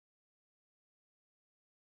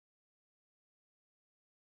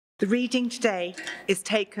The reading today is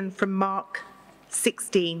taken from Mark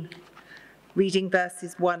 16, reading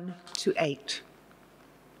verses 1 to 8.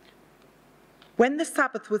 When the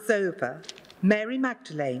Sabbath was over, Mary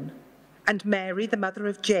Magdalene and Mary, the mother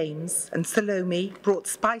of James, and Salome brought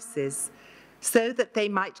spices so that they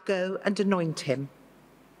might go and anoint him.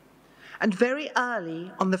 And very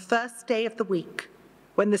early on the first day of the week,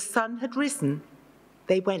 when the sun had risen,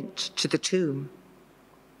 they went to the tomb.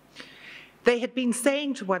 They had been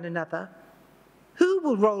saying to one another, "Who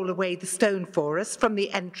will roll away the stone for us from the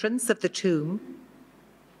entrance of the tomb?"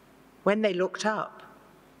 When they looked up,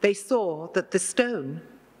 they saw that the stone,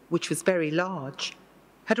 which was very large,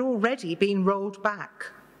 had already been rolled back.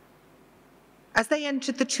 As they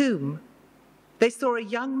entered the tomb, they saw a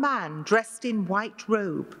young man dressed in white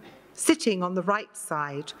robe, sitting on the right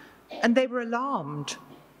side, and they were alarmed.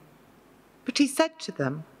 But he said to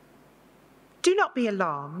them, "Do not be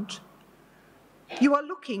alarmed. You are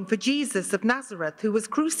looking for Jesus of Nazareth, who was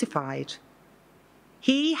crucified.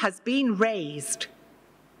 He has been raised.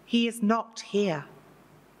 He is not here.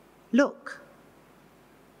 Look,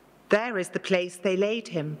 there is the place they laid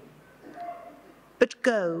him. But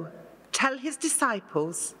go, tell his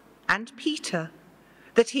disciples and Peter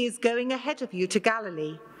that he is going ahead of you to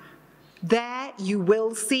Galilee. There you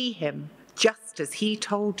will see him, just as he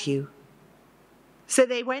told you." So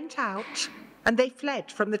they went out and they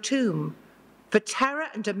fled from the tomb, for terror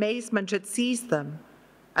and amazement had seized them,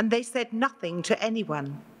 and they said nothing to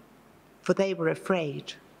anyone, for they were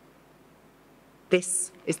afraid.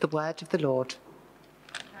 This is the word of the Lord.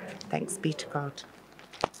 Thanks be to God.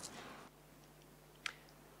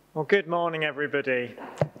 Well, good morning, everybody.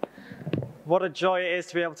 What a joy it is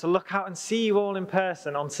to be able to look out and see you all in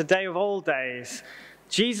person on today of all days.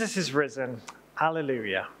 Jesus is risen.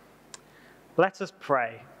 Alleluia. Let us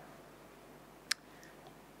pray.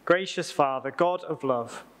 Gracious Father, God of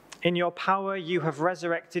love, in your power you have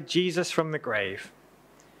resurrected Jesus from the grave.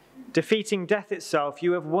 Defeating death itself,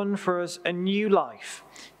 you have won for us a new life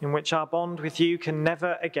in which our bond with you can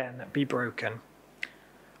never again be broken.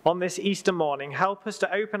 On this Easter morning, help us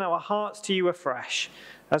to open our hearts to you afresh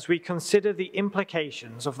as we consider the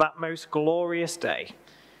implications of that most glorious day.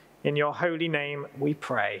 In your holy name we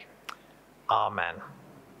pray. Amen.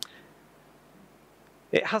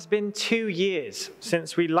 It has been 2 years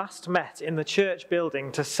since we last met in the church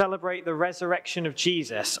building to celebrate the resurrection of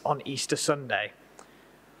Jesus on Easter Sunday.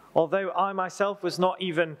 Although I myself was not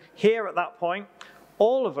even here at that point,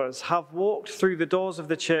 all of us have walked through the doors of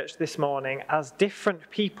the church this morning as different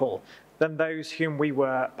people than those whom we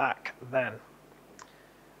were back then.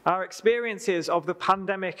 Our experiences of the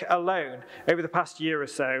pandemic alone over the past year or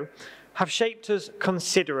so have shaped us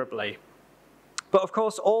considerably. But of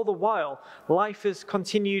course, all the while, life has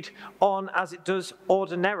continued on as it does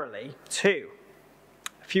ordinarily too.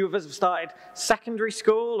 A few of us have started secondary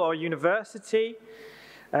school or university.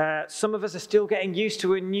 Some of us are still getting used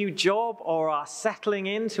to a new job or are settling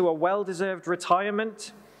into a well-deserved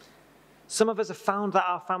retirement. Some of us have found that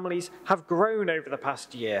our families have grown over the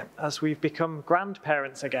past year as we've become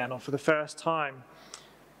grandparents again or for the first time.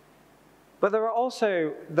 But there are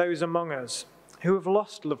also those among us who have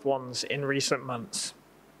lost loved ones in recent months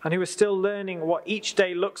and who are still learning what each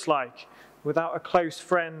day looks like without a close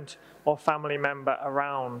friend or family member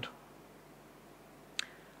around.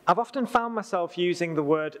 I've often found myself using the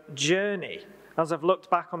word journey as I've looked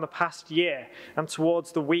back on the past year and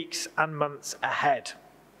towards the weeks and months ahead.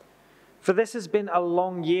 For this has been a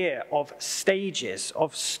long year of stages,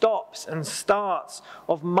 of stops and starts,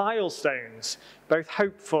 of milestones, both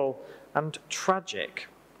hopeful and tragic.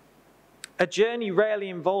 A journey rarely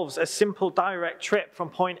involves a simple direct trip from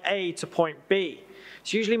point A to point B.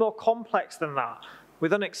 It's usually more complex than that,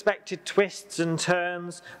 with unexpected twists and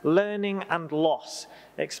turns, learning and loss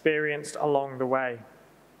experienced along the way.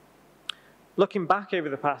 Looking back over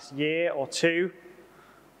the past year or two,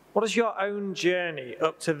 what does your own journey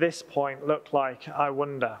up to this point look like, I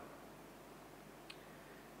wonder?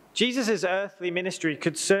 Jesus' earthly ministry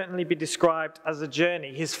could certainly be described as a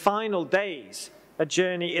journey, his final days, a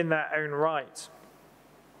journey in their own right.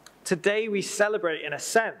 Today we celebrate, in a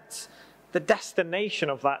sense, the destination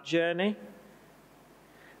of that journey.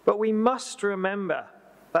 But we must remember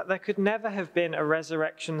that there could never have been a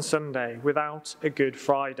Resurrection Sunday without a Good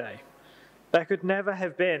Friday. There could never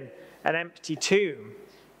have been an empty tomb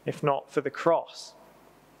if not for the cross.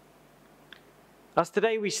 As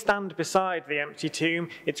today we stand beside the empty tomb,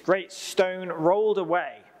 its great stone rolled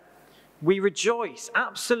away, we rejoice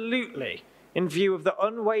absolutely in view of the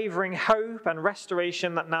unwavering hope and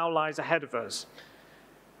restoration that now lies ahead of us.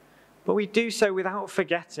 But we do so without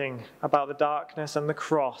forgetting about the darkness and the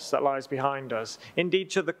cross that lies behind us. Indeed,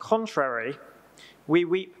 to the contrary, we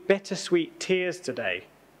weep bittersweet tears today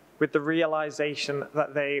with the realization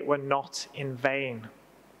that they were not in vain.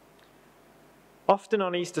 Often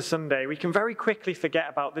on Easter Sunday, we can very quickly forget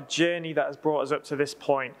about the journey that has brought us up to this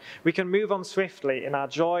point. We can move on swiftly in our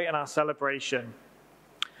joy and our celebration.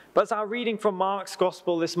 But as our reading from Mark's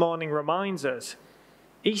Gospel this morning reminds us,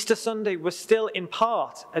 Easter Sunday was still in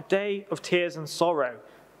part a day of tears and sorrow,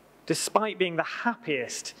 despite being the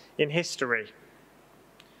happiest in history.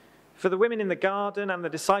 For the women in the garden and the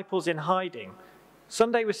disciples in hiding,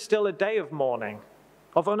 Sunday was still a day of mourning,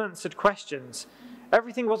 of unanswered questions.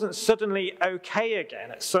 Everything wasn't suddenly okay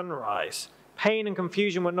again at sunrise. Pain and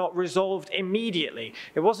confusion were not resolved immediately.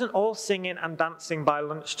 It wasn't all singing and dancing by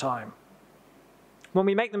lunchtime. When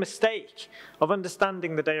we make the mistake of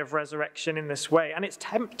understanding the day of resurrection in this way, and it's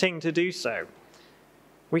tempting to do so,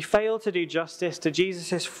 we fail to do justice to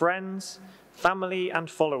Jesus' friends, family, and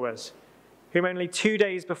followers, whom only 2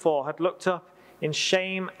 days before had looked up in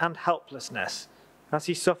shame and helplessness as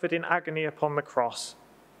he suffered in agony upon the cross,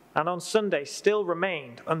 and on Sunday still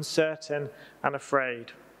remained uncertain and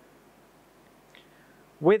afraid.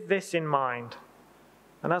 With this in mind,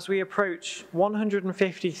 and as we approach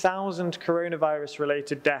 150,000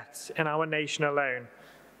 coronavirus-related deaths in our nation alone,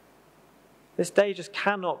 this day just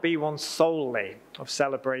cannot be one solely of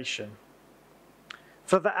celebration.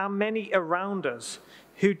 For there are many around us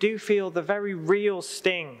who do feel the very real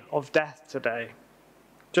sting of death today,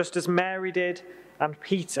 just as Mary did and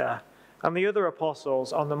Peter and the other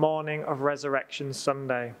apostles on the morning of Resurrection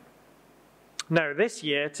Sunday. No, this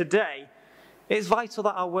year, today, it's vital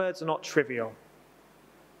that our words are not trivial,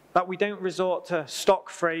 that we don't resort to stock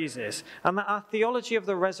phrases, and that our theology of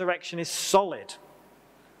the resurrection is solid,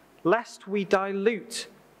 lest we dilute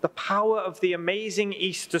the power of the amazing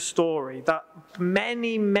Easter story that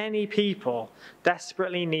many, many people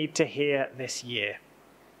desperately need to hear this year.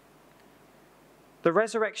 The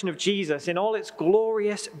resurrection of Jesus in all its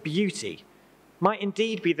glorious beauty might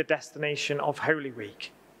indeed be the destination of Holy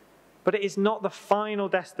Week, but it is not the final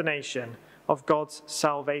destination of God's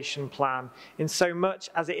salvation plan, in so much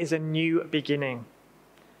as it is a new beginning.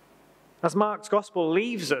 As Mark's Gospel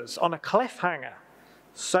leaves us on a cliffhanger,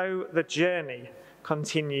 so the journey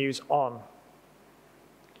continues on.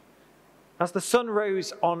 As the sun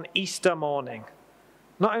rose on Easter morning,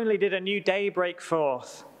 not only did a new day break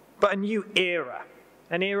forth, but a new era,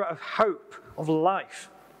 an era of hope, of life.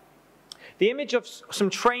 The image of some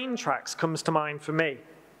train tracks comes to mind for me.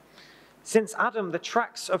 Since Adam, the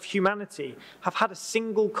tracks of humanity have had a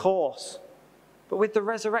single course, but with the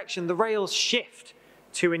resurrection, the rails shift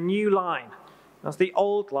to a new line as the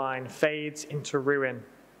old line fades into ruin.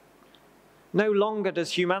 No longer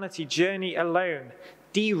does humanity journey alone,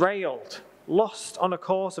 derailed, lost on a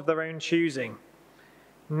course of their own choosing.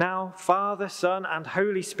 Now, Father, Son, and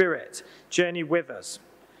Holy Spirit journey with us,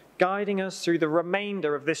 guiding us through the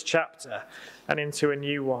remainder of this chapter and into a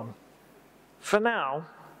new one. For now,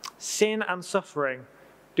 sin and suffering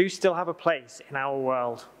do still have a place in our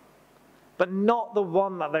world, but not the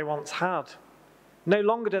one that they once had. No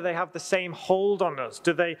longer do they have the same hold on us,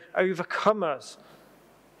 do they overcome us.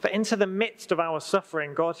 For into the midst of our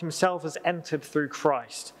suffering, God himself has entered through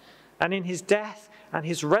Christ, and in his death and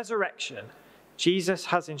his resurrection, Jesus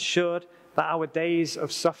has ensured that our days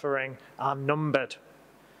of suffering are numbered.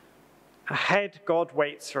 Ahead, God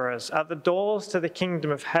waits for us at the doors to the kingdom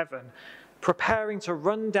of heaven, preparing to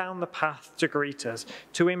run down the path to greet us,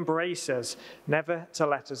 to embrace us, never to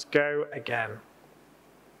let us go again.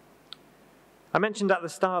 I mentioned at the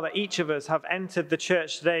start that each of us have entered the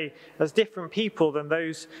church today as different people than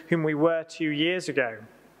those whom we were 2 years ago.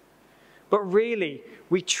 But really,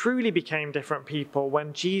 we truly became different people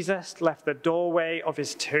when Jesus left the doorway of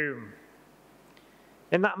his tomb.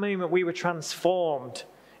 In that moment, we were transformed.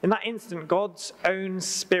 In that instant, God's own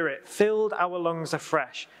Spirit filled our lungs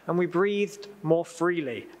afresh, and we breathed more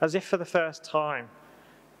freely, as if for the first time,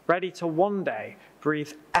 ready to one day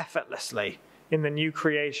breathe effortlessly in the new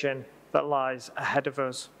creation that lies ahead of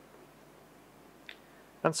us.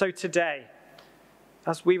 And so today,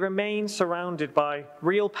 as we remain surrounded by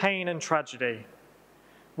real pain and tragedy,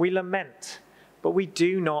 we lament, but we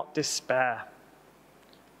do not despair.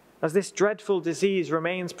 As this dreadful disease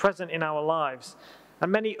remains present in our lives,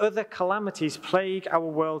 and many other calamities plague our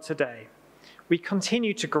world today, we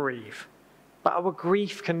continue to grieve, but our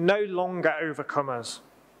grief can no longer overcome us.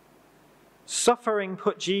 Suffering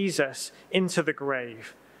put Jesus into the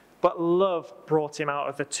grave, but love brought him out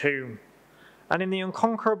of the tomb. And in the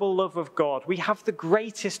unconquerable love of God, we have the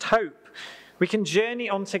greatest hope We can journey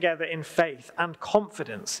on together in faith and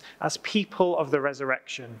confidence as people of the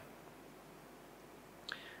resurrection.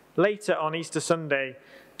 Later on Easter Sunday,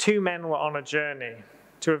 2 men were on a journey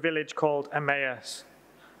to a village called Emmaus.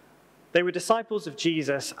 They were disciples of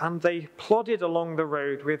Jesus, and they plodded along the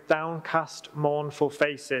road with downcast, mournful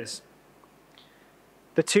faces.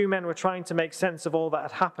 The 2 men were trying to make sense of all that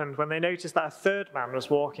had happened when they noticed that a 3rd man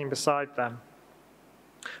was walking beside them.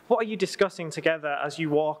 "What are you discussing together as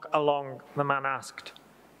you walk along?" the man asked.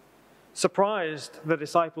 Surprised, the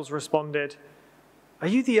disciples responded, "Are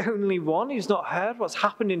you the only one who's not heard what's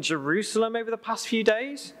happened in Jerusalem over the past few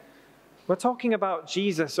days? We're talking about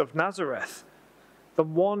Jesus of Nazareth, the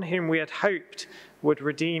one whom we had hoped would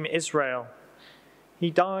redeem Israel.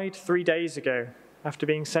 He died 3 days ago after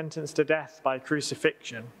being sentenced to death by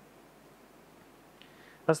crucifixion."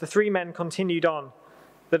 As the 3 men continued on,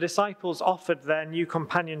 the disciples offered their new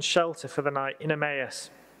companions shelter for the night in Emmaus.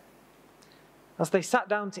 As they sat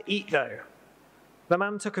down to eat, though, the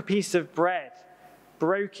man took a piece of bread,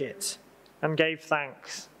 broke it, and gave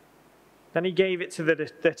thanks. Then he gave it to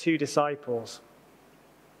the 2 disciples.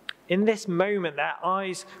 In this moment, their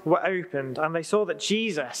eyes were opened, and they saw that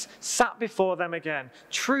Jesus sat before them again,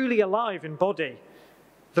 truly alive in body.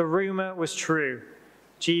 The rumor was true.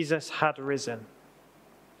 Jesus had risen.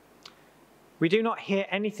 We do not hear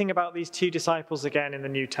anything about these 2 disciples again in the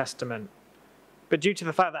New Testament. But due to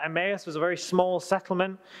the fact that Emmaus was a very small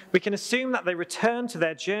settlement, we can assume that they returned to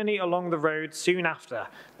their journey along the road soon after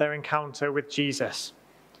their encounter with Jesus.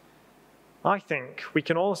 I think we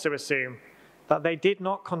can also assume that they did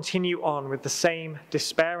not continue on with the same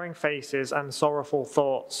despairing faces and sorrowful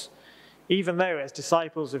thoughts, even though as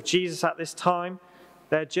disciples of Jesus at this time,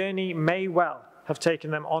 their journey may well have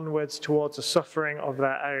taken them onwards towards a suffering of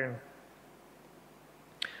their own.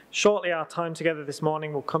 Shortly, our time together this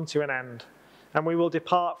morning will come to an end, and we will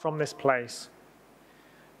depart from this place.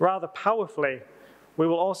 Rather powerfully, we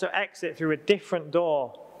will also exit through a different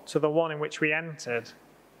door to the one in which we entered.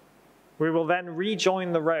 We will then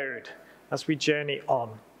rejoin the road as we journey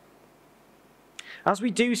on. As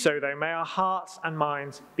we do so, though, may our hearts and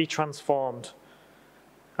minds be transformed.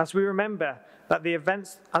 As we remember the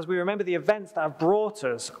events that have brought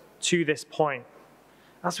us to this point.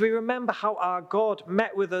 As we remember how our God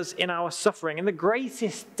met with us in our suffering, in the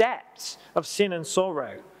greatest depths of sin and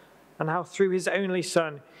sorrow, and how through his only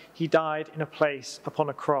Son, he died in a place upon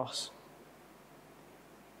a cross.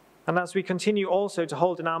 And as we continue also to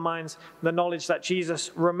hold in our minds the knowledge that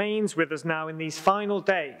Jesus remains with us now in these final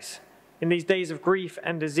days, in these days of grief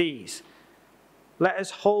and disease, let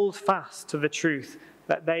us hold fast to the truth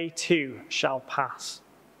that they too shall pass.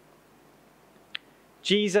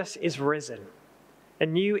 Jesus is risen. A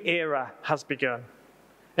new era has begun.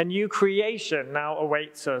 A new creation now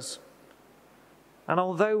awaits us. And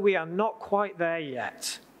although we are not quite there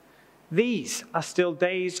yet, these are still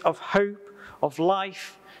days of hope, of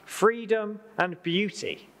life, freedom, and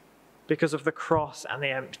beauty because of the cross and the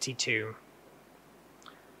empty tomb.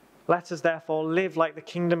 Let us therefore live like the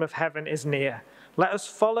kingdom of heaven is near. Let us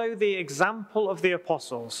follow the example of the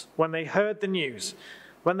apostles when they heard the news,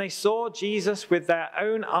 when they saw Jesus with their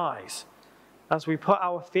own eyes, as we put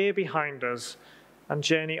our fear behind us and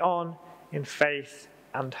journey on in faith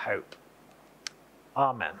and hope.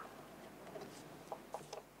 Amen.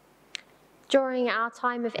 During our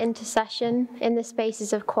time of intercession, in the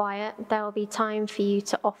spaces of quiet, there will be time for you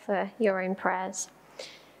to offer your own prayers.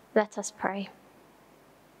 Let us pray.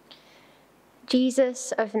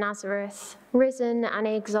 Jesus of Nazareth, risen and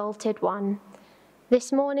exalted one,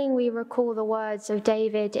 this morning we recall the words of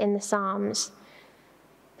David in the Psalms.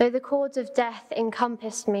 Though the cords of death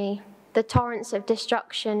encompassed me, the torrents of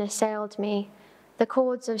destruction assailed me, the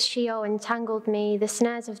cords of Sheol entangled me, the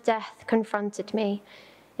snares of death confronted me.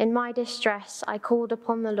 In my distress I called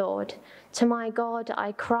upon the Lord. To my God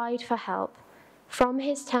I cried for help. From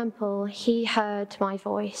his temple he heard my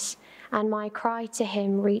voice, and my cry to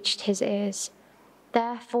him reached his ears.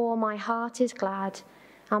 Therefore my heart is glad,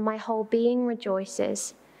 and my whole being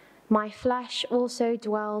rejoices. My flesh also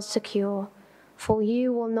dwells secure, for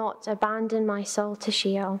you will not abandon my soul to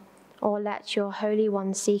Sheol, or let your Holy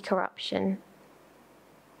One see corruption.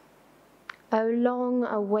 O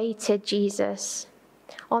long-awaited Jesus,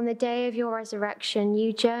 on the day of your resurrection,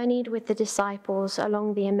 you journeyed with the disciples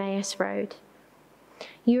along the Emmaus road.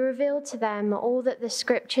 You revealed to them all that the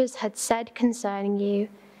scriptures had said concerning you,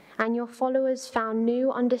 and your followers found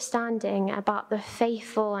new understanding about the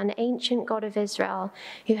faithful and ancient God of Israel,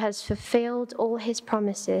 who has fulfilled all his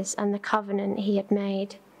promises and the covenant he had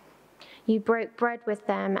made. You broke bread with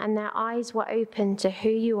them, and their eyes were opened to who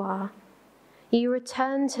you are. You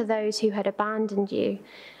returned to those who had abandoned you,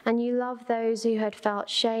 and you loved those who had felt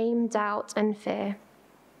shame, doubt, and fear.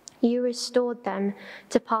 You restored them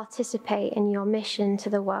to participate in your mission to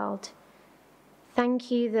the world.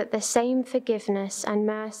 Thank you that the same forgiveness and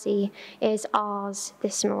mercy is ours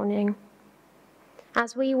this morning.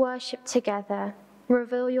 As we worship together,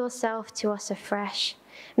 reveal yourself to us afresh.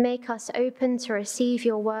 Make us open to receive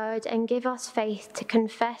your word and give us faith to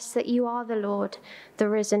confess that you are the Lord, the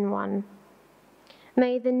risen one.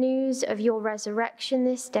 May the news of your resurrection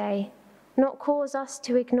this day not cause us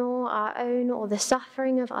to ignore our own or the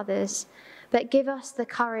suffering of others, but give us the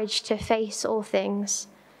courage to face all things.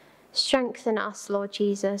 Strengthen us, Lord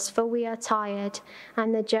Jesus, for we are tired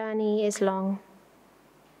and the journey is long.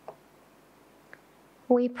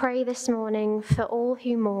 We pray this morning for all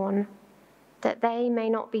who mourn, that they may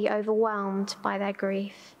not be overwhelmed by their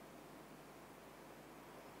grief.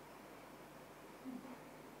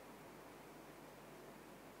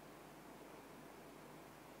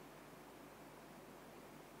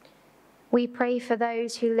 We pray for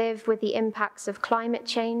those who live with the impacts of climate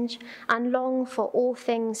change and long for all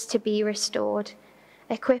things to be restored.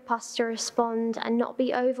 Equip us to respond and not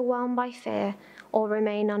be overwhelmed by fear or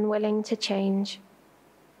remain unwilling to change.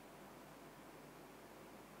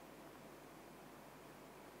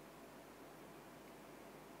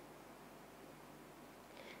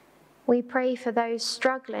 We pray for those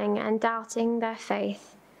struggling and doubting their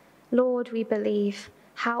faith. Lord, we believe.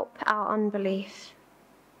 Help our unbelief.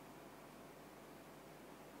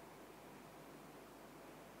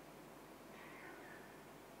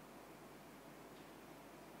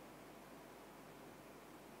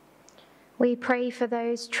 We pray for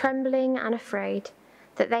those trembling and afraid,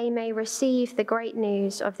 that they may receive the great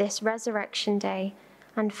news of this resurrection day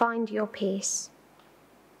and find your peace.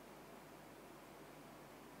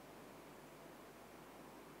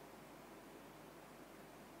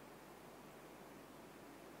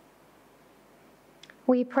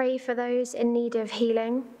 We pray for those in need of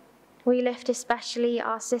healing. We lift especially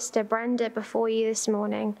our sister Brenda before you this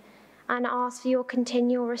morning and ask for your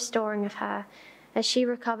continual restoring of her as she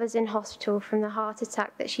recovers in hospital from the heart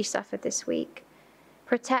attack that she suffered this week.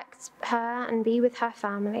 Protect her and be with her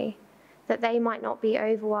family, that they might not be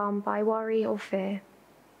overwhelmed by worry or fear.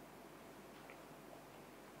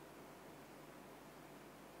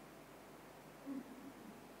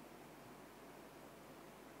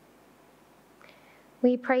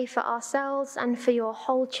 We pray for ourselves and for your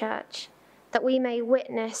whole church, that we may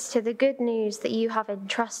witness to the good news that you have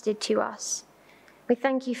entrusted to us. We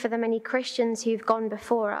thank you for the many Christians who've gone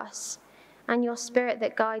before us and your Spirit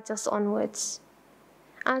that guides us onwards.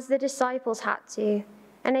 As the disciples had to,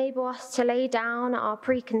 enable us to lay down our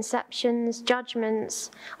preconceptions, judgments,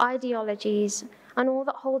 ideologies, and all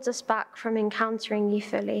that holds us back from encountering you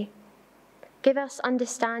fully. Give us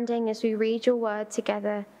understanding as we read your word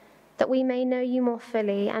together, that we may know you more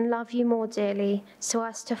fully and love you more dearly, so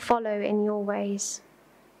as to follow in your ways.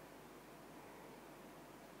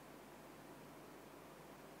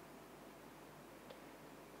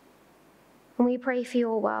 And we pray for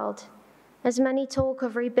your world. As many talk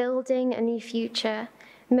of rebuilding a new future,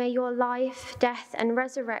 may your life, death, and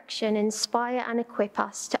resurrection inspire and equip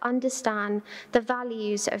us to understand the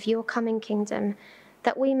values of your coming kingdom,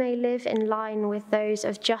 that we may live in line with those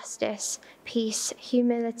of justice, peace,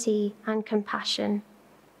 humility, and compassion.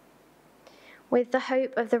 With the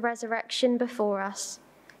hope of the resurrection before us,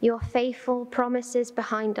 your faithful promises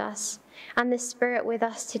behind us, and the Spirit with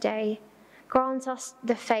us today, grant us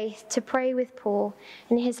the faith to pray with Paul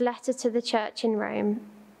in his letter to the church in Rome.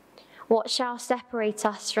 What shall separate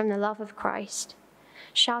us from the love of Christ?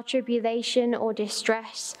 Shall tribulation or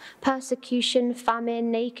distress, persecution,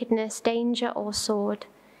 famine, nakedness, danger, or sword?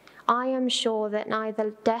 I am sure that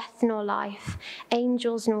neither death nor life,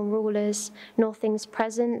 angels nor rulers, nor things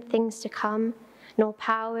present, things to come, nor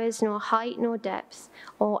powers, nor height, nor depth,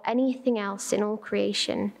 or anything else in all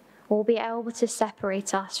creation will be able to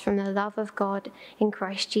separate us from the love of God in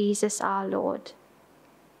Christ Jesus our Lord.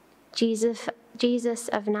 Jesus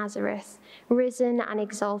of Nazareth, risen and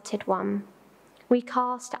exalted one, we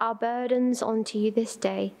cast our burdens onto you this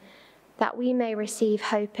day, that we may receive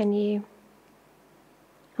hope in you.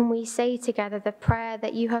 And we say together the prayer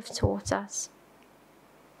that you have taught us.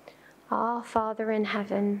 Our Father in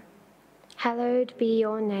heaven, hallowed be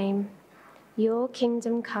your name. Your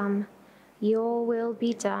kingdom come, your will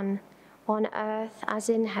be done, on earth as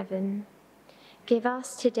in heaven. Give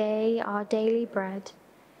us today our daily bread.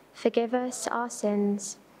 Forgive us our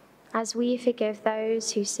sins, as we forgive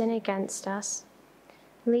those who sin against us.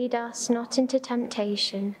 Lead us not into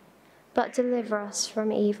temptation, but deliver us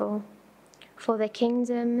from evil. For the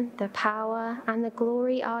kingdom, the power, and the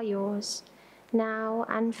glory are yours, now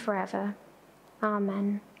and forever.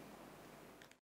 Amen.